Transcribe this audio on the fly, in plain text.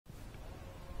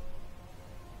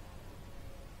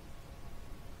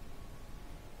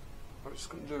just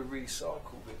going to do a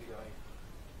recycle video.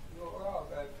 You alright? I'll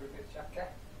go for a bit, Jackie.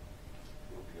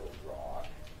 You'll be alright.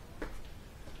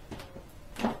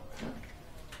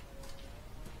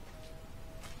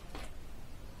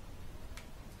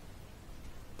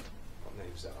 My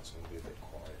name's out, so I'm going to be a bit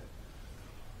quiet.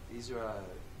 These are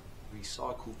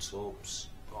recycled tubs,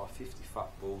 about 50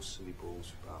 fat balls, silly balls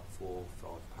for about £4 or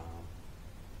 £5. I'm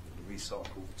going to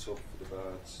recycle the tub for the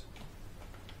birds.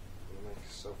 I'm going to make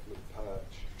yourself a little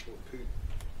perch, little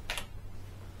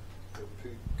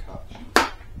poop catch.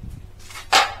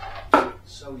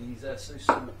 So easy, so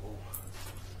simple.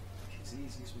 Make it as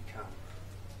easy as we can.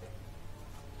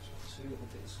 Just 2 little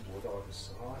bits of wood either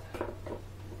side.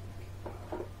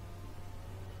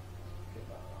 Get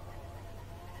that.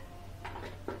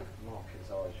 Mark it as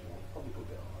high as you want. Probably go a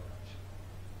bit higher actually.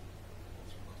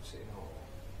 Once we cut it in half.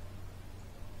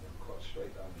 Quite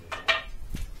straight down the middle.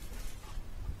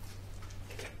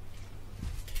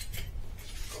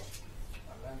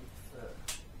 A length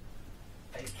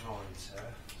 8 lines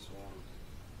here. So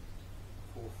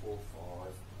 4, 4,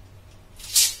 5.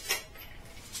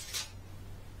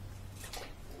 4,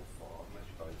 5.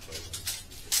 Measure both ways.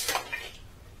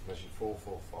 Measure 4,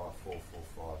 4, 5, 4, 4,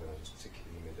 5, and then just tick it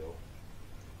in the middle.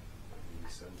 And in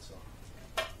the centre.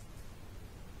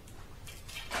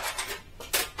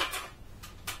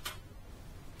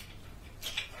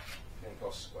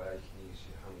 Square, you can use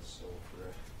your hand saw for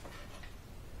it.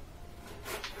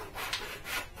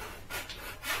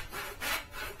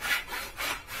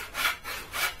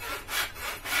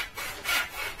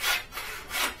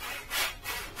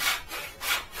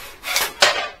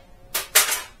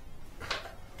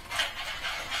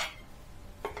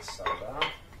 So down.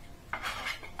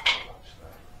 Match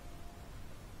there.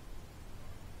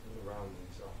 And round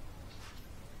these off.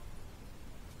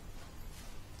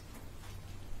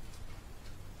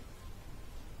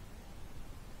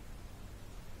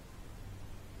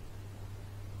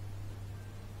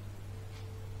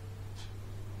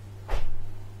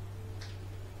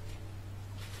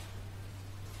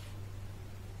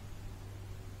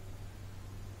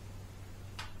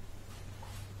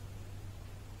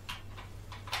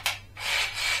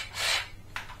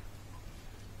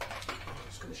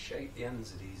 Shape the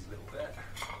ends of these a little bit.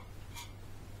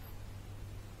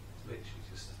 It's literally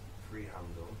just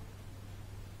freehand on.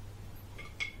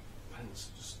 Pens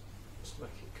just make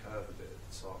it curve a bit at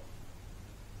the top.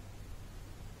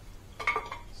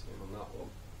 Same on that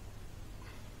one.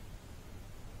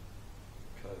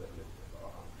 Curve it a little bit like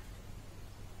that.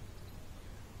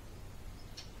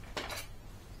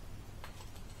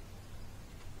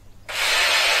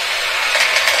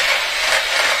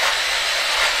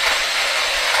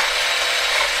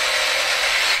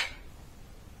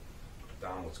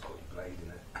 Downwards, cut your blade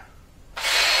in it.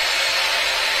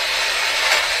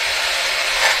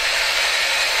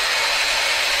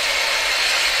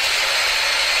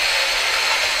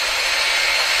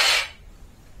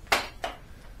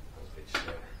 That's a bit shit.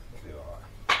 It'll be alright.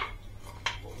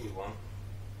 What we want,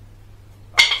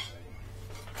 that's the same.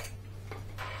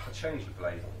 I changed the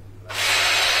blade on the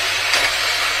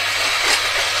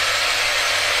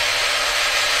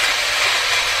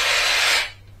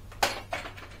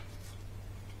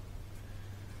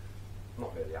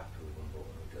not really happy with them, but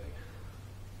we'll do.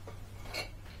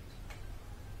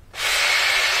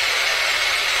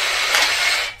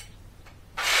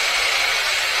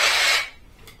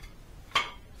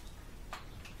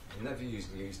 I never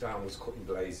usually use downwards cutting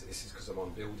blades. This is because I'm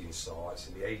on building sites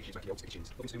and the age is making old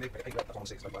kitchens. Obviously, we make 8 on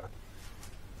 6 like that.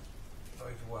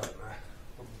 Overwork there.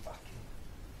 Put them back in.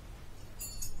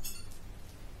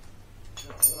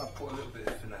 I'm going to put a little bit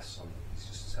of finesse on these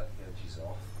just to take the edges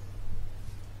off.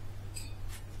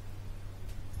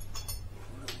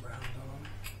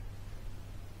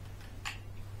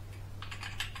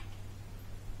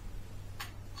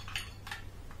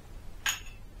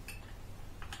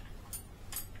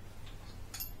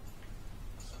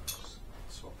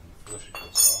 I'm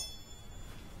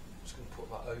just going to put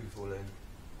that oval in,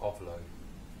 ovalo,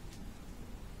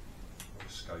 or a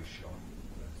scotia.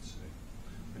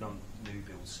 Been on new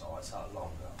build sites that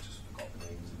long that I've just forgot the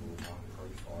names of all my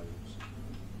profiles.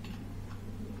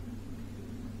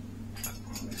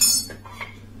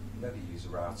 Never use a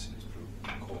router, it's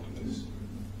cordless.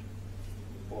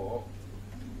 But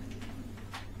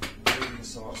building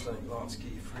sites don't like to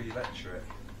give you free electric.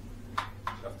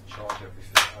 You have to charge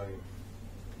everything at home.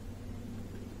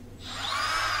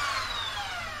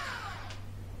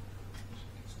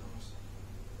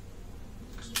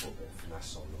 Just put a bit of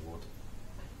finesse on the wood.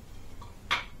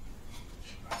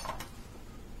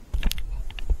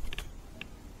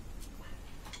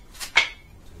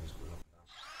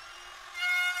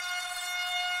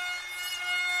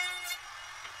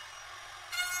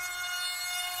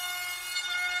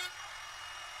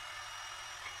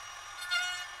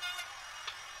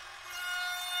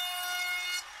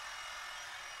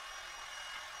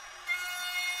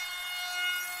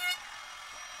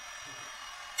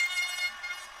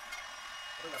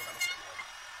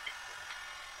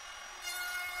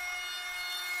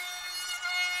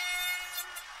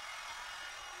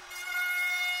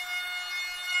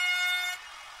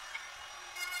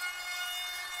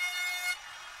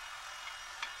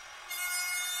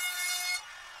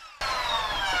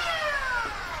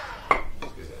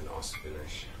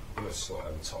 finish. I'm going to sort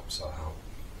them tops out.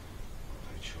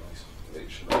 No choice.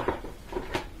 Literally.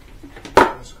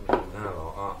 I'm just going to do it now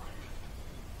like that.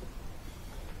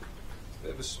 It's a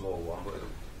bit of a small one, but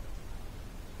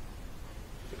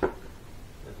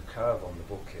there's a curve on the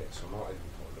bucket, so I might even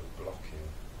put a little block in.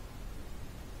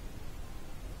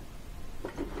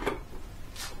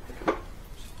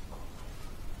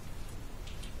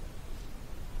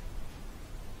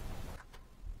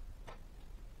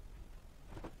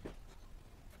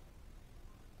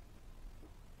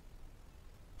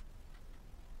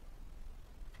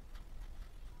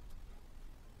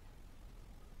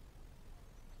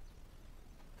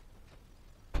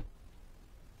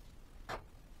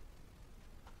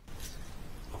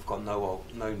 Got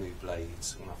no new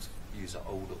blades. I'm going to have to use that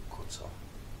old up cutter.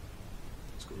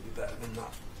 It's going to be better than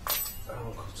that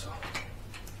down cutter.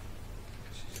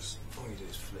 All you do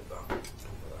is flip that over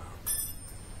that.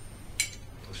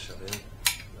 Push that in.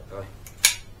 Okay.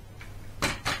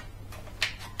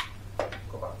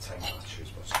 Got about 10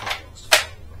 batteries, but it's not lost.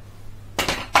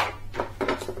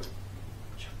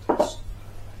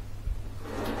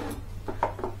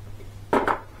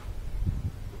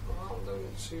 I'm doing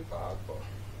it too bad, but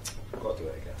I've got to do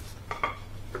it again.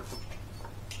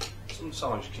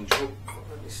 Sometimes you can draw.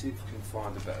 Let me see if we can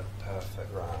find a better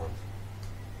perfect round.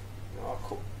 You know, I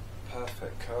cut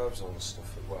perfect curves on the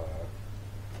stuff at work.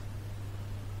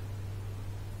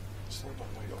 Just don't know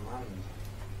your hand.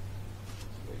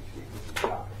 But if you can do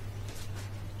that,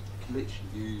 you can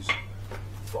literally use the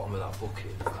bottom of that bucket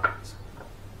in fact.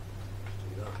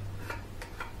 Do that.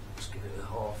 Just give it a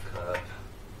half curve.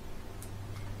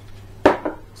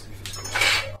 See if it's going to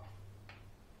work out.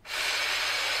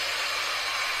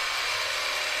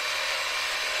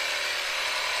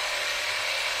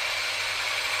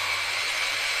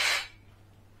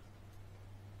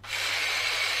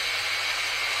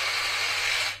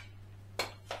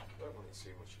 Don't want it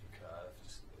too much of a curve,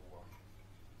 just a little one.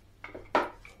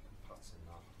 Pattern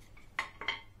that.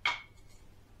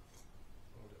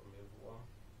 Hold it on the other one.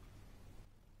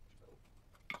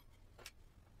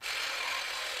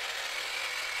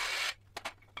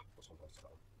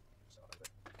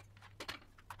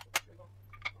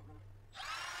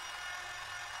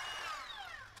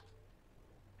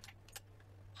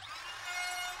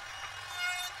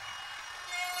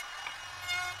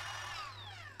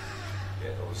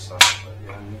 Get all the stuff at the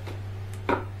end.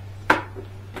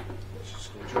 It's just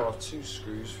going to drive 2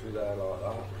 screws through there like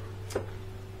that. It's a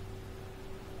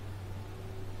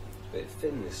bit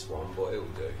thin this one, but it'll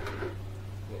do.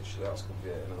 Literally that's going to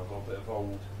be it. And then I've got a bit of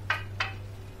old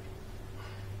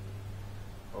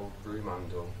broom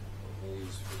handle I'm going to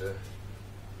use for the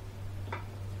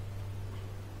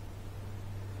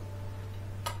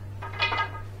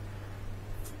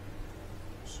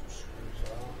some screws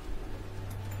out.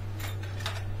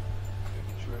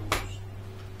 Drills.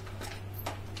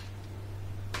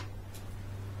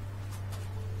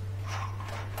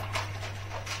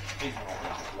 These are not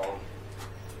that long.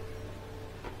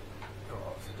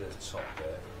 Alright, for the top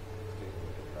bit,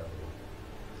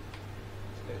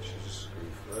 literally just screw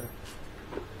through.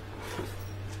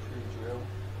 Pre-drill.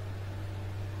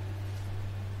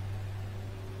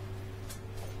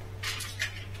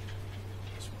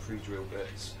 Some pre-drill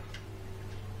bits.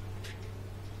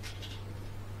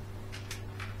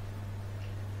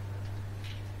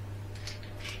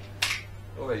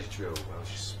 Always drill when you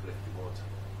split the wood,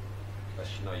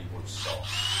 unless you know your wood's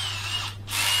soft.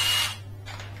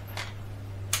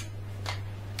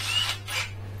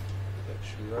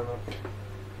 Literally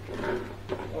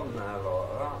one there like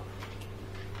that,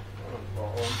 one at the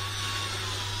bottom.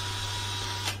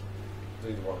 Do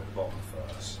the one at the bottom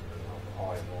first, and then on the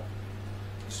high one.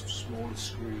 Some smaller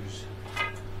screws.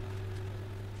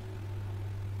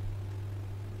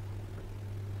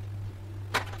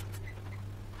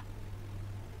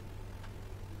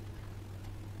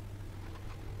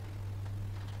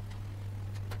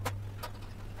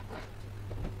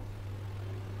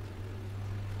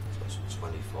 Some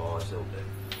 25s, they'll do.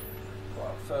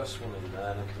 Right, first one in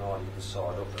there, and I can eye either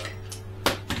side up there.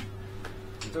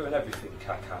 I'm doing everything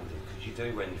cack-handed, because you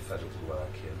do when you're fed up with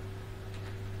working.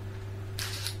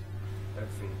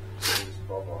 Everything seems to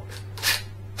bother.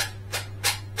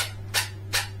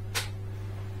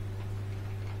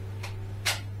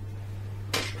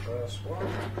 The first one.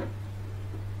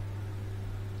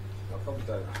 I probably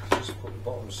don't have to just put the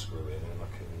bottom screw in and I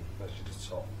can measure the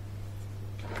top.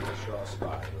 Make sure that's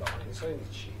about in line. It's only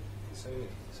cheap. It's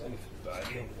only for the bird.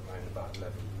 You ain't gonna mind about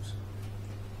levels.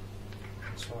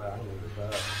 That's why I hang with the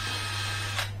bird.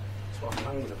 That's why I'm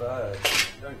hanging with the bird.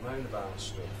 You don't moan about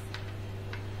stuff.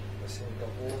 Unless you've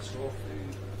got water or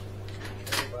food.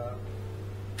 that.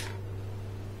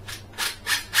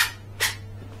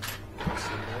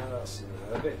 That's in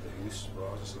there, a bit loose, but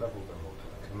I'll just level them up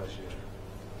and I can measure.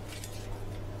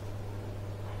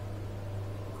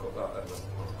 Cut that then,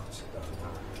 I'll cut it down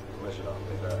now. Measure that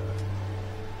bit there.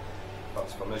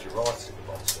 Perhaps if I measure right at the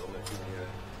bottom, it'll give me a.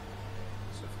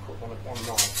 So if I cut one at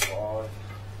 195.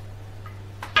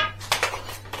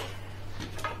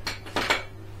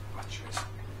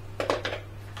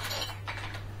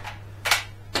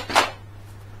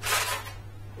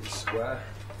 Square.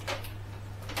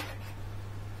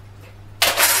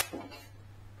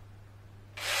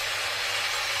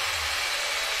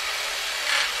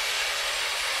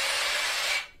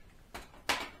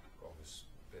 Got this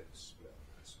bit split on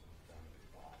this one, down a bit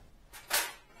more.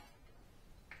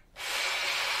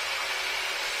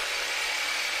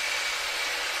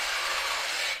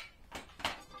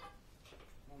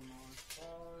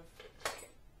 195.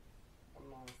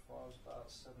 195 is about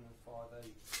 7 5/8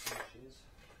 inches.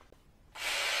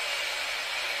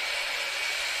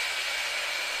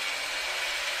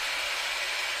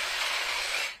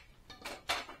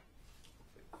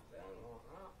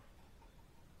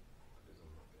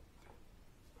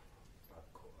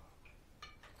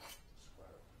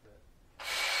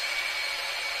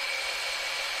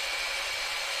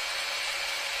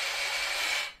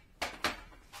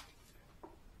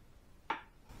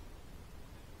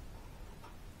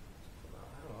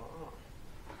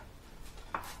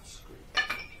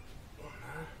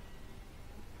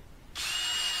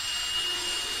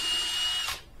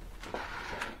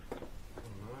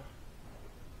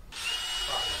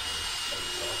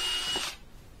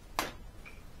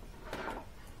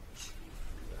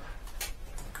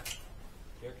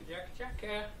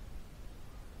 Jackdaw.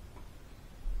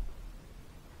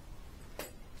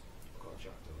 Got a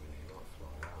jackdaw in here, might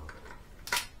fly out.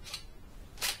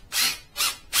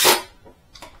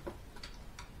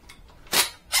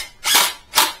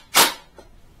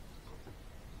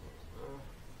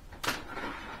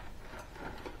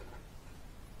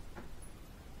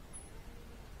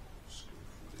 Screw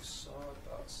through this side,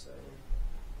 about the same.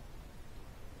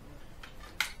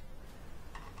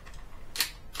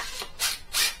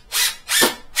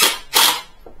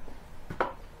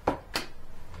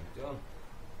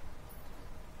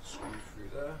 Screw through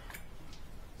there.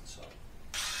 So.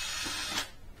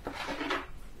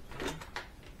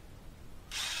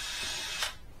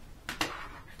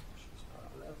 Just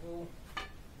about level.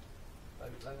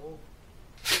 Boat level.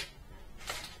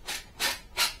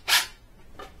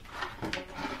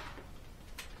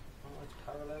 Alright,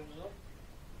 parallels up.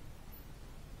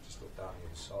 Just look down the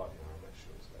inside now and make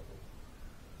sure it's level.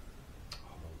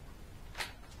 Oh, no.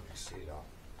 You can see that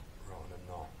right on the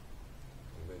knot.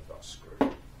 Remove that screw. A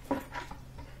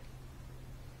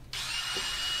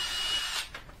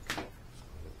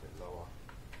little bit lower.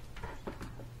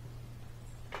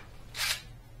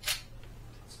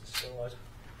 That's the side.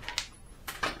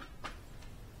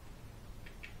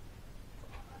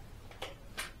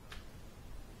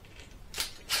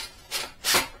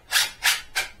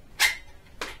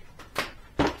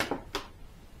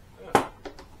 Yeah.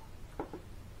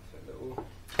 It's a little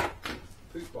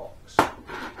poop box.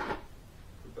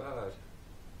 Bad.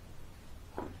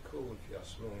 Cool if you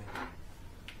ask me.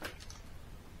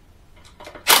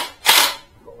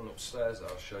 I've got one upstairs that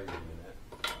I'll show you in a minute.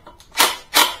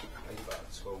 Maybe about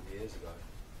 12 years ago.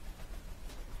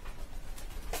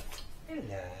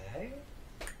 Hello.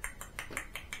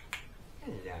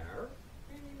 Hello.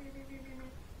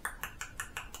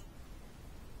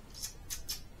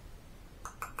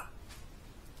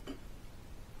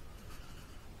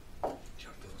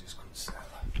 Jackdaw just couldn't sell her.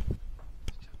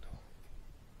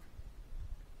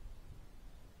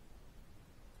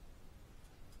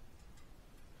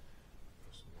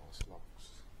 Locks.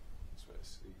 That's where it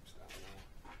sleeps down there.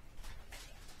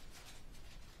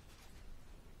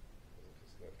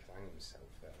 Look, he's hanging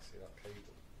himself there. See that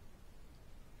cable?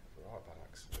 Right by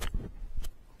accident.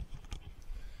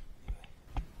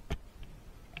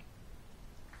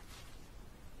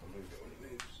 I'll move it when it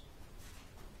moves.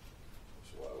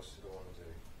 So what else did I want to do?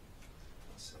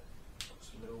 That's it. Got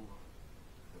some little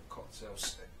cocktail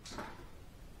sticks.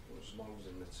 Put some holes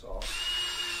in the top.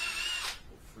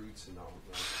 Put fruits in that one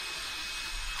there.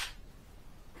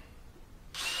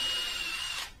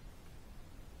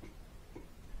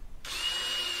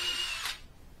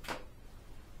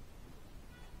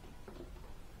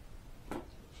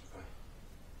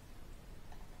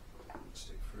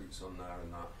 Stick fruits on there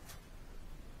and that.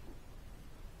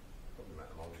 Probably make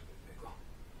them holes a bit bigger.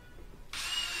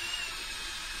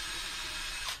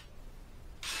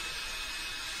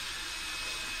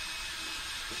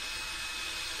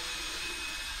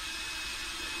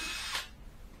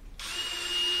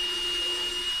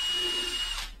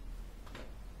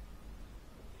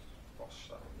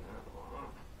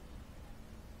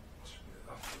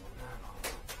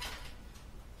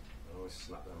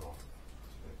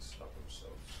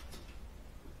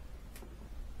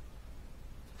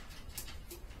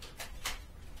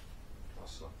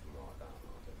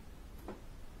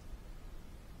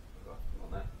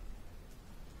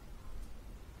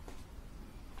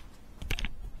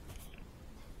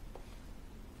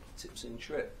 tips and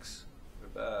tricks for a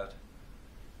bird.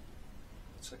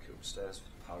 I'll take it upstairs for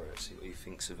the parrot, see what he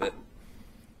thinks of it.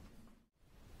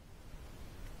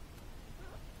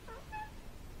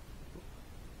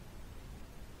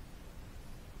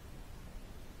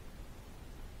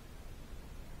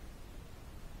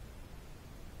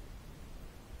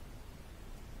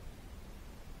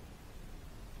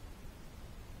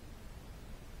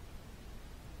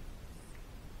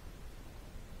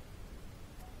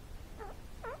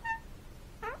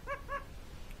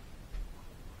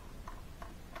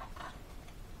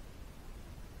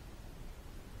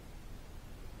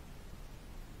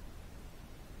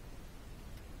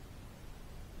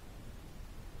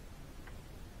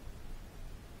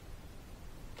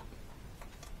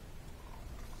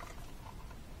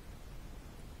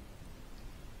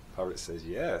 Parrot says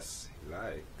yes, he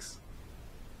likes.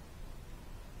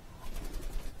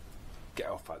 Get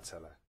off, I'd tell her.